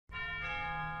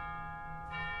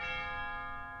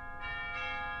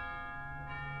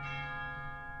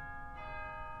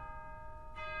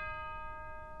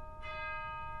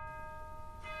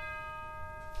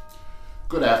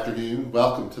Good afternoon.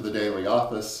 Welcome to the Daily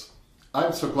Office.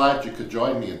 I'm so glad you could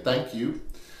join me, and thank you.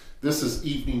 This is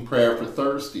evening prayer for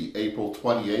Thursday, April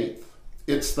 28th.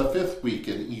 It's the 5th week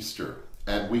in Easter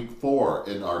and week 4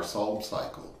 in our psalm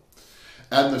cycle.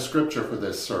 And the scripture for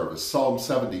this service, Psalm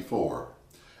 74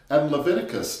 and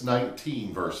Leviticus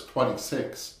 19, verse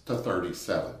 26 to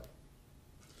 37.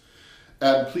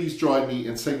 And please join me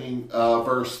in singing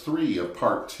verse 3 of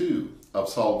part 2 of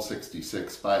Psalm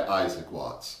 66 by Isaac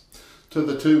Watts, to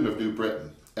the tune of New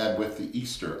Britain, and with the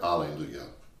Easter Alleluia.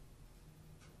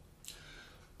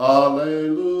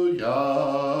 Alleluia,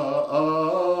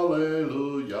 Alleluia,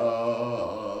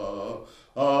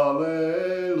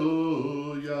 Alleluia.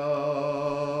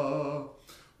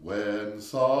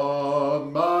 Whence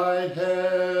on my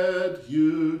head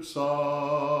huge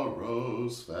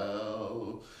sorrows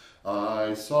fell,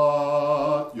 I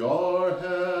sought your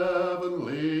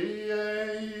heavenly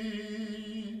aid.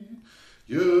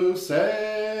 You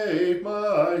saved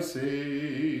my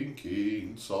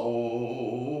sinking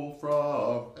soul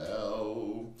from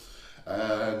hell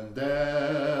and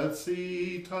death's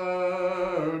eternal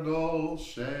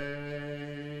shade.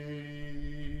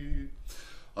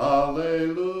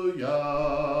 Alleluia,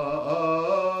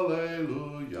 Alleluia,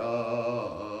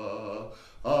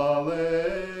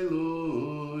 Alleluia.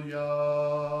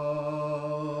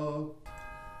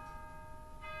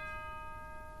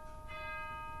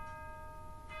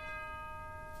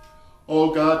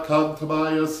 O God, come to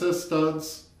my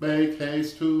assistance, make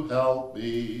haste to help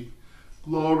me.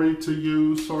 Glory to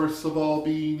you, source of all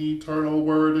being, eternal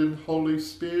Word and Holy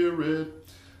Spirit,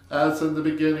 as in the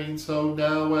beginning, so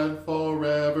now and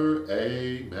forever.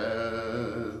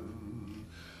 Amen.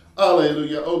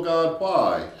 Alleluia. O God,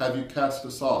 why have you cast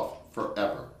us off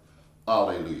forever?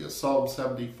 Alleluia. Psalm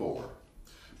 74.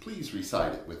 Please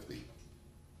recite it with me.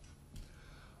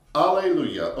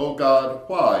 Alleluia. O God,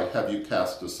 why have you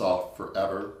cast us off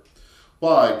forever?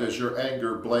 Why does your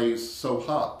anger blaze so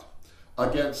hot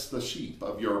against the sheep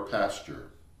of your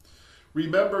pasture?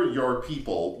 Remember your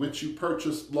people, which you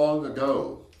purchased long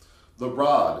ago, the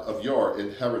rod of your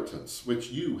inheritance,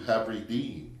 which you have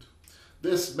redeemed,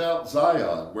 this Mount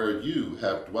Zion where you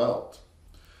have dwelt.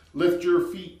 Lift your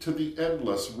feet to the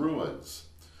endless ruins.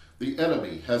 The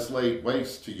enemy has laid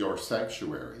waste to your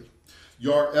sanctuary.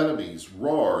 Your enemies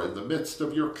roar in the midst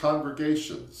of your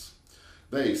congregations.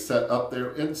 They set up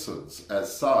their ensigns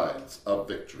as signs of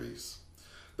victories.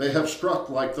 They have struck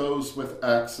like those with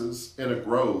axes in a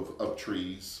grove of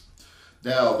trees.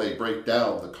 Now they break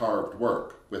down the carved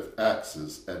work with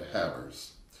axes and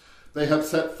hammers. They have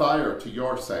set fire to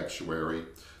your sanctuary.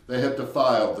 They have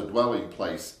defiled the dwelling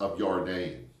place of your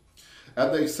name.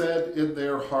 And they said in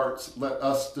their hearts, let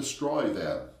us destroy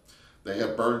them. They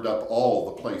have burned up all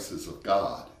the places of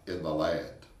God in the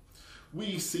land.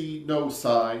 We see no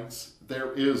signs.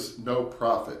 There is no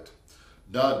prophet.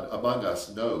 None among us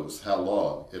knows how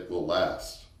long it will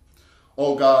last.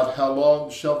 O God, how long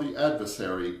shall the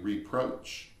adversary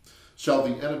reproach? Shall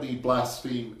the enemy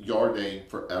blaspheme your name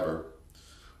forever?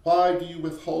 Why do you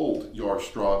withhold your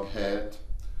strong hand?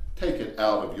 Take it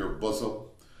out of your bosom,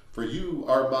 for you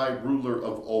are my ruler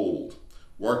of old,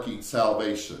 working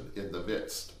salvation in the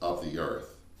midst of the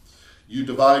earth. You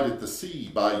divided the sea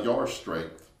by your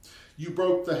strength. You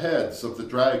broke the heads of the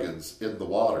dragons in the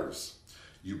waters.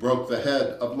 You broke the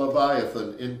head of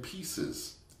Leviathan in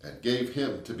pieces and gave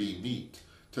him to be meat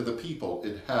to the people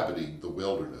inhabiting the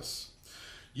wilderness.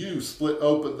 You split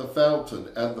open the fountain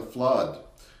and the flood.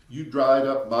 You dried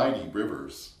up mighty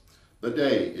rivers. The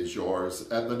day is yours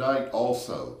and the night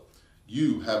also.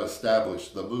 You have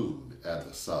established the moon and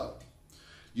the sun.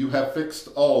 You have fixed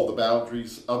all the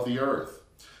boundaries of the earth.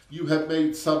 You have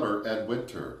made summer and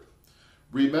winter.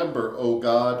 Remember, O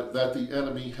God, that the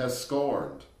enemy has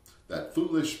scorned, that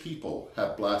foolish people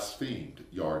have blasphemed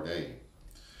your name.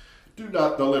 Do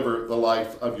not deliver the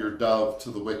life of your dove to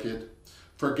the wicked.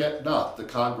 Forget not the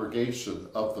congregation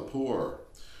of the poor.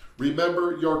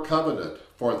 Remember your covenant,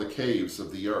 for the caves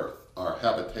of the earth are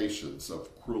habitations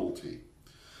of cruelty.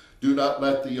 Do not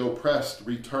let the oppressed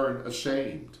return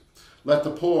ashamed. Let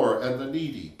the poor and the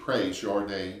needy praise your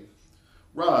name.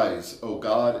 Rise, O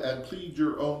God, and plead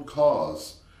your own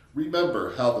cause.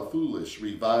 Remember how the foolish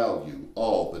revile you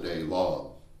all the day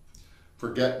long.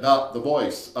 Forget not the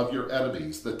voice of your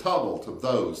enemies. The tumult of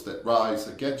those that rise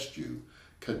against you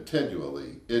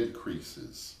continually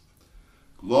increases.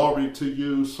 Glory to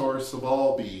you, source of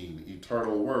all being,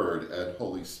 eternal Word and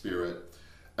Holy Spirit,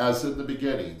 as in the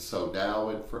beginning, so now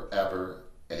and forever.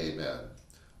 Amen.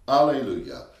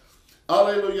 Alleluia.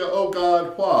 Alleluia, O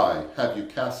God, why have you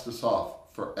cast us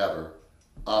off forever?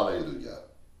 Alleluia.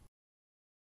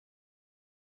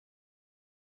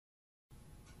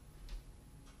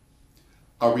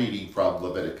 A reading from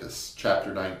Leviticus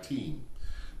chapter 19,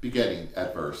 beginning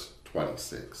at verse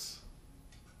 26.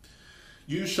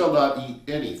 You shall not eat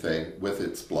anything with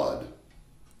its blood.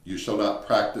 You shall not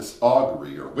practice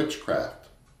augury or witchcraft.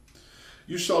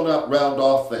 You shall not round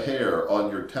off the hair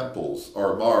on your temples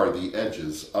or mar the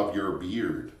edges of your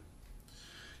beard.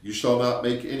 You shall not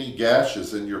make any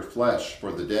gashes in your flesh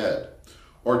for the dead,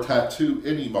 or tattoo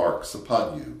any marks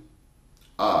upon you.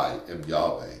 I am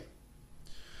Yahweh.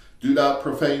 Do not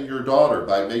profane your daughter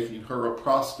by making her a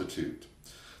prostitute,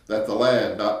 that the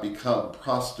land not become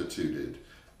prostituted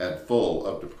and full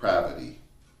of depravity.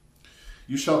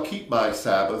 You shall keep my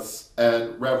Sabbaths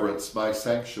and reverence my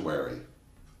sanctuary.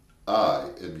 I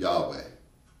am Yahweh.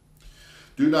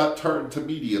 Do not turn to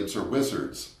mediums or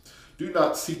wizards. Do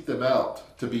not seek them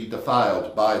out to be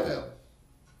defiled by them.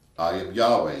 I am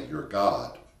Yahweh, your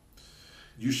God.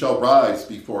 You shall rise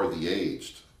before the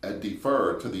aged, and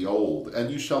defer to the old, and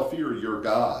you shall fear your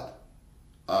God.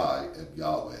 I am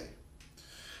Yahweh.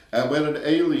 And when an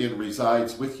alien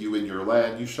resides with you in your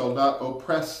land, you shall not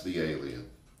oppress the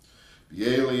alien. The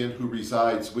alien who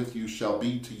resides with you shall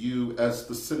be to you as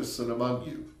the citizen among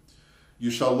you.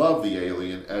 You shall love the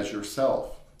alien as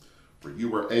yourself, for you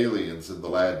were aliens in the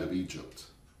land of Egypt.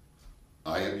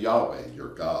 I am Yahweh, your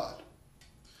God.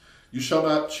 You shall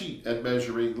not cheat at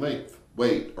measuring length,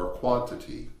 weight, or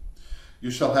quantity. You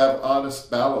shall have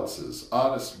honest balances,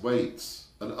 honest weights,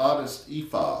 an honest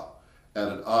ephah,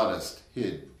 and an honest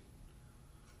hin.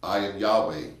 I am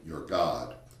Yahweh, your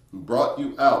God, who brought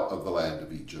you out of the land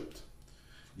of Egypt.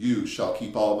 You shall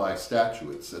keep all my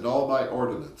statutes and all my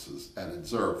ordinances and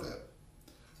observe them.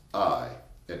 I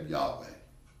am Yahweh.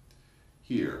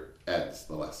 Here ends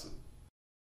the lesson.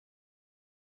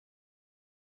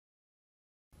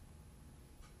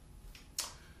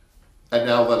 And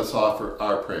now let us offer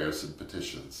our prayers and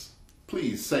petitions.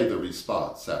 Please say the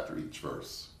response after each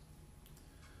verse.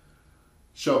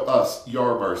 Show us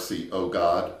your mercy, O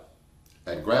God,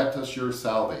 and grant us your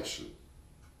salvation.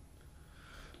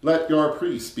 Let your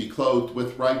priests be clothed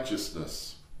with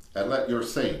righteousness, and let your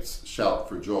saints shout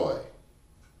for joy.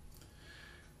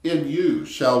 In you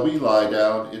shall we lie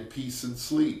down in peace and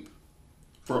sleep,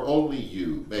 for only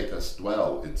you make us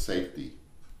dwell in safety.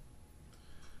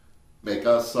 Make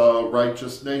us a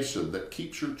righteous nation that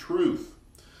keeps your truth,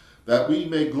 that we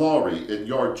may glory in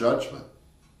your judgment.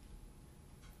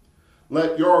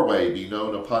 Let your way be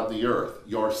known upon the earth,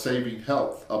 your saving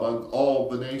health among all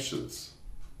the nations.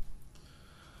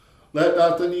 Let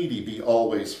not the needy be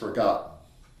always forgotten,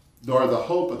 nor the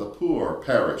hope of the poor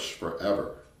perish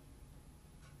forever.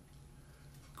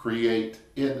 Create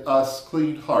in us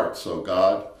clean hearts, O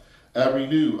God, and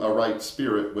renew a right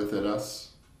spirit within us,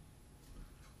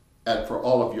 and for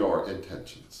all of your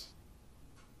intentions.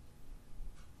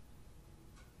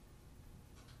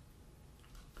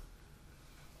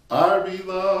 Our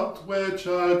beloved which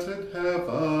art in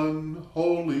heaven,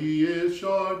 holy is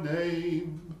your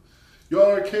name.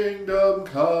 Your kingdom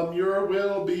come, your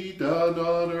will be done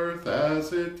on earth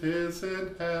as it is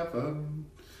in heaven.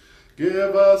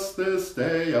 Give us this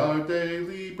day our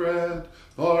daily bread.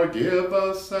 Forgive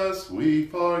us as we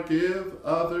forgive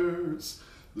others.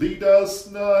 Lead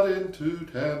us not into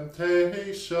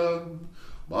temptation,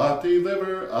 but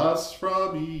deliver us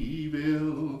from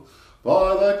evil.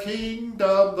 For the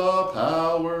kingdom, the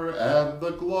power, and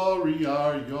the glory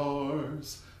are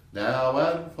yours, now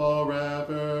and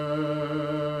forever.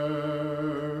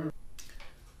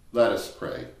 Let us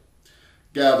pray.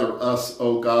 Gather us,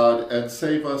 O God, and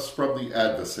save us from the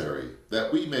adversary,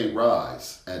 that we may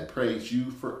rise and praise you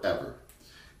forever.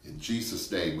 In Jesus'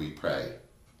 name we pray.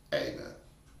 Amen.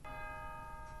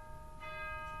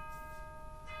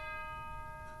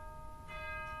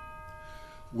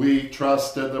 We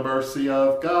trust in the mercy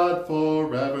of God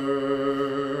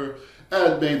forever.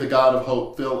 And may the God of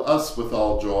hope fill us with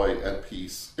all joy and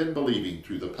peace in believing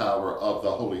through the power of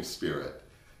the Holy Spirit.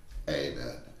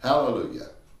 Amen. Hallelujah.